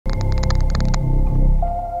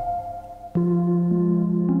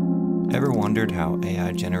wondered how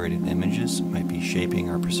AI-generated images might be shaping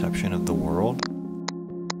our perception of the world?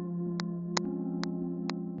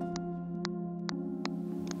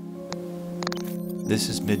 This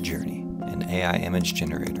is MidJourney, an AI image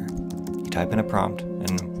generator. You type in a prompt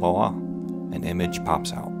and voila, an image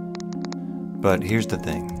pops out. But here's the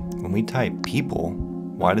thing, when we type people,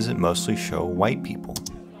 why does it mostly show white people?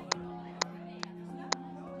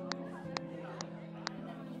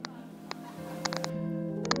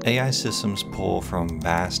 AI systems pull from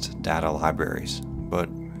vast data libraries, but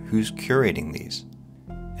who's curating these?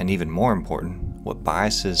 And even more important, what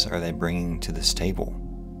biases are they bringing to this table?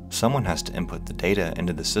 Someone has to input the data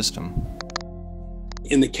into the system.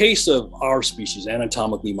 In the case of our species,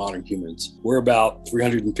 anatomically modern humans, we're about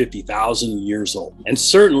 350,000 years old. And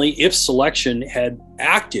certainly if selection had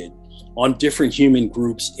acted on different human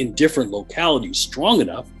groups in different localities strong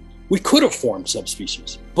enough, we could have formed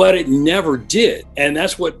subspecies, but it never did. And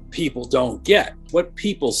that's what people don't get. What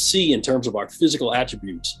people see in terms of our physical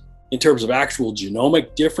attributes, in terms of actual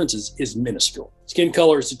genomic differences, is minuscule. Skin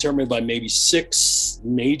color is determined by maybe 6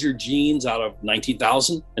 major genes out of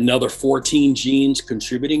 19,000, another 14 genes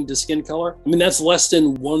contributing to skin color. I mean, that's less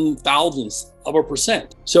than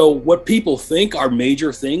 1/1000%. So what people think are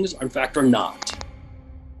major things, in fact, are not.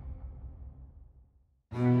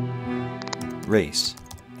 Race.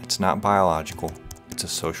 It's not biological, it's a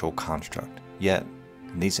social construct. Yet,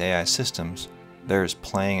 in these AI systems, there is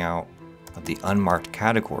playing out of the unmarked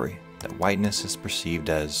category that whiteness is perceived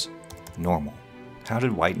as normal. How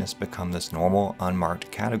did whiteness become this normal,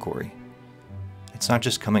 unmarked category? It's not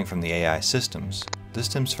just coming from the AI systems. This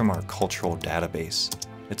stems from our cultural database.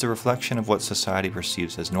 It's a reflection of what society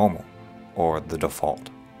perceives as normal, or the default.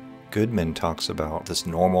 Goodman talks about this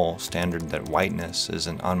normal standard that whiteness is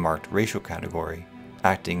an unmarked racial category,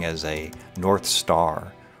 acting as a North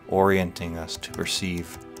Star, orienting us to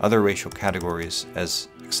perceive other racial categories as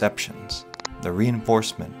exceptions. The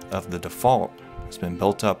reinforcement of the default has been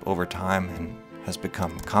built up over time and has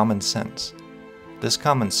become common sense. This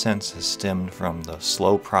common sense has stemmed from the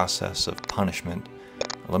slow process of punishment,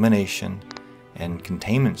 elimination, and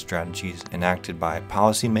containment strategies enacted by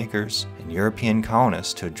policymakers and European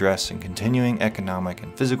colonists to address a continuing economic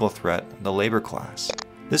and physical threat of the labor class.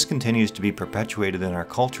 This continues to be perpetuated in our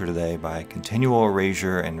culture today by continual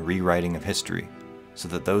erasure and rewriting of history, so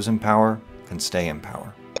that those in power can stay in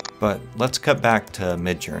power. But let's cut back to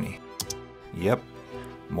MidJourney. Yep,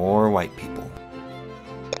 more white people.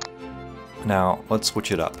 Now, let's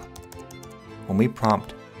switch it up. When we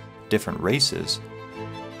prompt different races,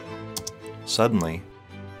 suddenly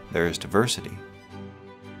there is diversity.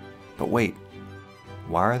 But wait,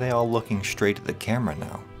 why are they all looking straight at the camera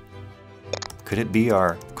now? Could it be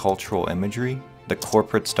our cultural imagery? The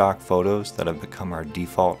corporate stock photos that have become our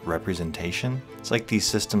default representation? It's like these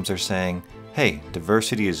systems are saying, hey,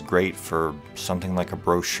 diversity is great for something like a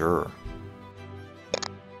brochure.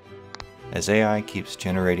 As AI keeps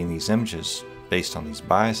generating these images based on these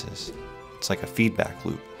biases, it's like a feedback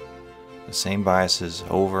loop. The same biases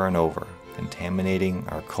over and over, contaminating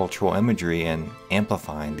our cultural imagery and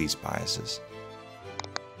amplifying these biases.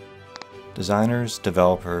 Designers,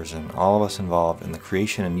 developers, and all of us involved in the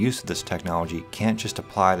creation and use of this technology can't just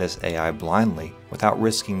apply this AI blindly without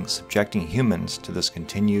risking subjecting humans to this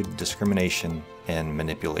continued discrimination and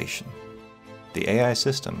manipulation. The AI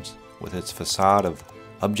systems, with its facade of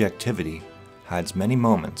objectivity, hides many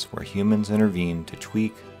moments where humans intervene to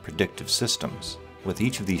tweak predictive systems. With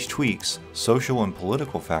each of these tweaks, social and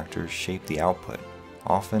political factors shape the output,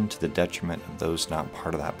 often to the detriment of those not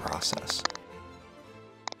part of that process.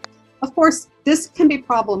 Of course, this can be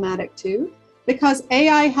problematic too, because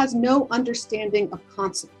AI has no understanding of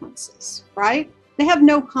consequences, right? They have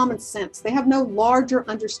no common sense. They have no larger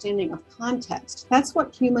understanding of context. That's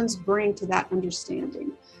what humans bring to that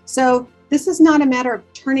understanding. So this is not a matter of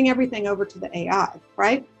turning everything over to the AI,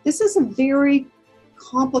 right? This is a very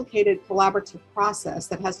complicated collaborative process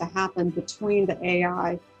that has to happen between the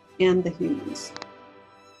AI and the humans.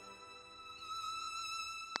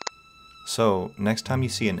 So, next time you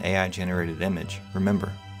see an AI-generated image,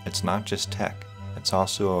 remember, it's not just tech, it's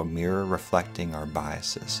also a mirror reflecting our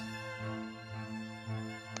biases.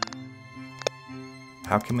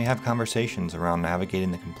 How can we have conversations around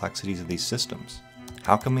navigating the complexities of these systems?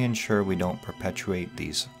 How can we ensure we don't perpetuate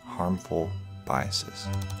these harmful biases?